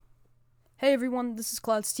Hey everyone, this is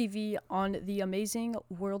Clouds TV on the Amazing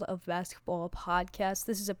World of Basketball podcast.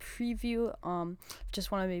 This is a preview,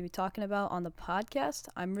 just what I'm maybe talking about on the podcast.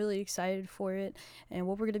 I'm really excited for it, and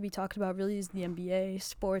what we're going to be talking about really is the NBA,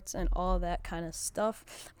 sports, and all that kind of stuff.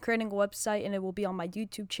 I'm creating a website, and it will be on my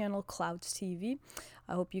YouTube channel, Clouds TV.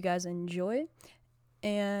 I hope you guys enjoy.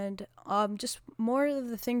 And just more of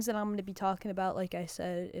the things that I'm going to be talking about, like I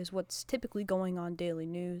said, is what's typically going on daily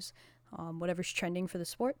news, whatever's trending for the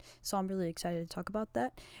sport. So I'm really excited to talk about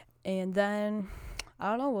that. And then, I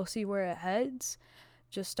don't know, we'll see where it heads.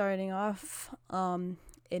 Just starting off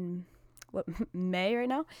in May right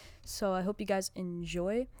now. So I hope you guys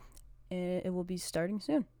enjoy, and it will be starting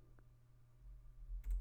soon.